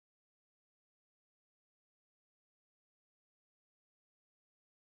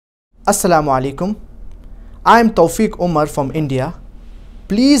Assalamu alaikum. I am Tawfiq Umar from India.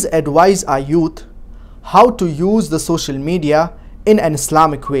 Please advise our youth how to use the social media in an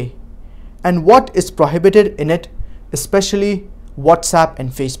Islamic way and what is prohibited in it, especially WhatsApp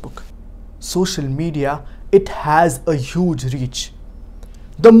and Facebook. Social media, it has a huge reach.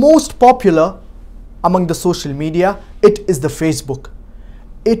 The most popular among the social media, it is the Facebook.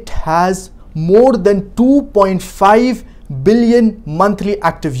 It has more than 2.5 billion monthly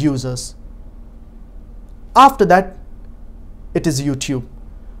active users. After that, it is YouTube,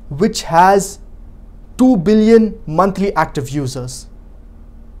 which has 2 billion monthly active users.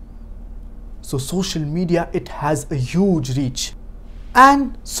 So social media, it has a huge reach.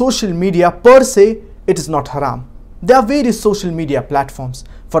 And social media per se, it is not haram. There are various social media platforms.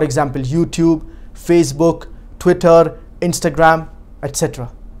 For example, YouTube, Facebook, Twitter, Instagram,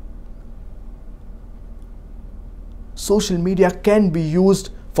 etc. Social media can be used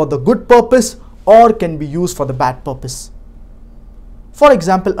for the good purpose or can be used for the bad purpose. For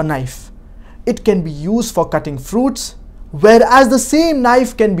example, a knife. It can be used for cutting fruits, whereas the same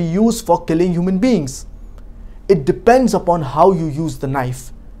knife can be used for killing human beings. It depends upon how you use the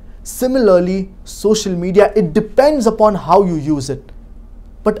knife. Similarly, social media, it depends upon how you use it.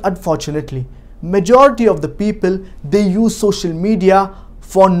 But unfortunately, majority of the people, they use social media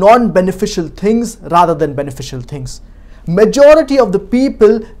for non-beneficial things rather than beneficial things. Majority of the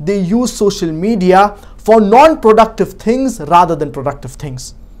people, they use social media for non-productive things rather than productive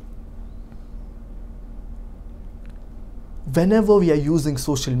things. Whenever we are using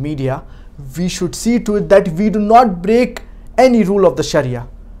social media, we should see to it that we do not break any rule of the Sharia.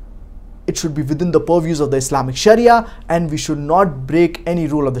 It should be within the purviews of the Islamic Sharia, and we should not break any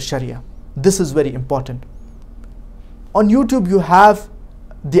rule of the Sharia. This is very important. On YouTube, you have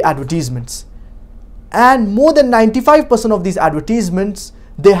the advertisements, and more than 95% of these advertisements,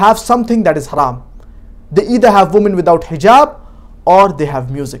 they have something that is haram. They either have women without hijab or they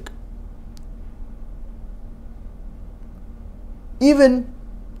have music. Even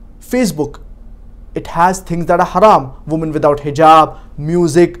Facebook, it has things that are haram: women without hijab,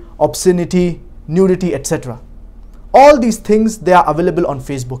 music, obscenity, nudity, etc. All these things, they are available on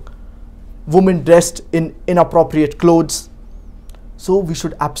Facebook. Women dressed in inappropriate clothes. So we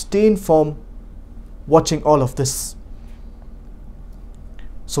should abstain from watching all of this.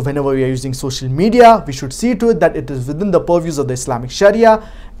 So whenever we are using social media, we should see to it that it is within the purviews of the Islamic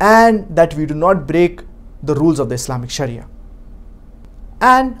Sharia and that we do not break the rules of the Islamic Sharia.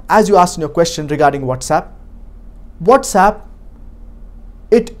 And as you asked in your question regarding WhatsApp, WhatsApp,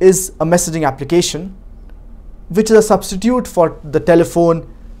 it is a messaging application which is a substitute for the telephone,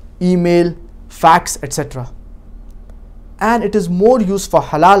 email, fax, etc. And it is more used for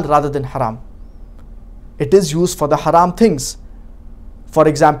halal rather than haram. It is used for the haram things. For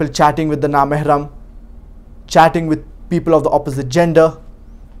example, chatting with the na-mahram, chatting with people of the opposite gender.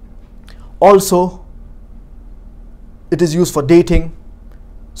 Also, it is used for dating.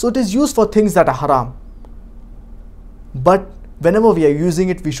 So it is used for things that are haram. But whenever we are using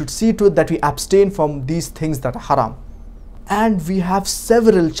it, we should see to it that we abstain from these things that are haram. And we have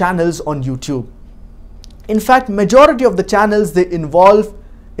several channels on YouTube. In fact, majority of the channels, they involve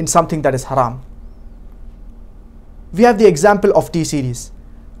in something that is haram. We have the example of T-Series,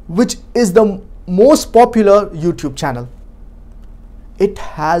 which is the most popular YouTube channel. It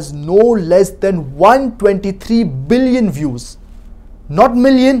has no less than 123 billion views. Not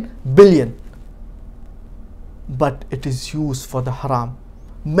million, billion. But it is used for the haram.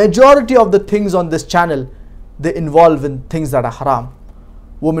 Majority of the things on this channel, they involve in things that are haram.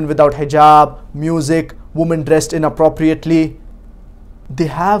 Women without hijab, music, women dressed inappropriately. They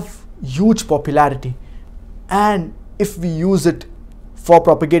have huge popularity. And if we use it for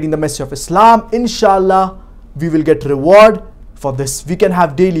propagating the message of Islam, inshallah, we will get reward for this. We can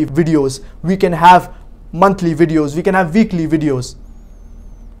have daily videos, we can have monthly videos, we can have weekly videos.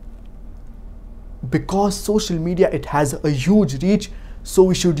 Because social media, it has a huge reach, so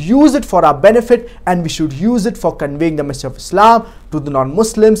we should use it for our benefit and we should use it for conveying the message of Islam to the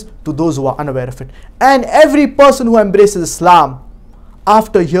non-Muslims, to those who are unaware of it. And every person who embraces Islam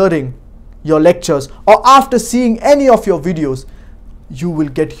after hearing your lectures or after seeing any of your videos, you will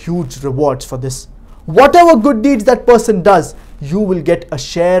get huge rewards for this. Whatever good deeds that person does, you will get a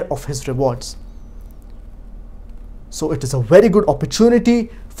share of his rewards. So it is a very good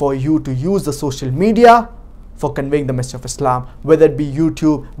opportunity for you to use the social media for conveying the message of Islam, whether it be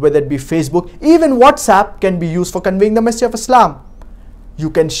YouTube, whether it be Facebook, even WhatsApp can be used for conveying the message of Islam.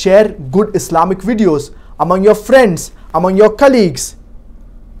 You can share good Islamic videos among your friends, among your colleagues,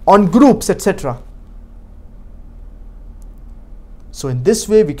 on groups, etc. So in this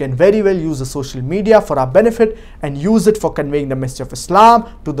way, we can very well use the social media for our benefit and use it for conveying the message of Islam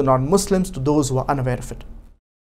to the non-Muslims, to those who are unaware of it.